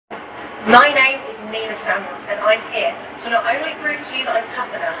My name is Nina Samuels, and I'm here to not only prove to you that I'm tough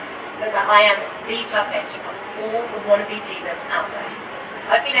enough, but that I am the toughest of all the wannabe divas out there.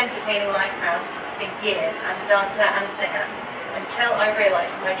 I've been entertaining live crowds for years as a dancer and a singer, until I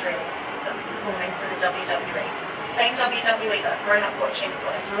realised my dream of performing for the WWE. The same WWE that I've grown up watching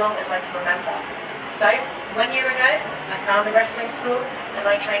for as long as I can remember. So, 1 year ago, I found a wrestling school, and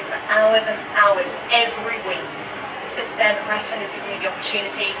I trained for hours and hours every week. Since then, wrestling has given me the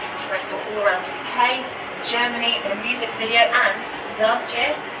opportunity to wrestle all around the UK, Germany, in a music video, and last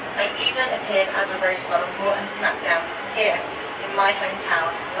year, I even appeared as a Rosebud on Raw and SmackDown here in my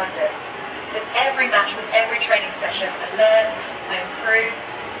hometown, London. With every match, with every training session, I learn, I improve,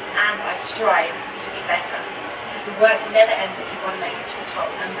 and I strive to be better. Because the work never ends if you want to make it to the top,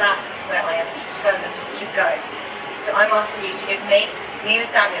 and that is where I am determined to go. So I'm asking you to give me, Nina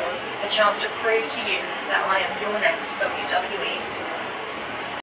Samuels, a chance to prove to you that I am your next WWE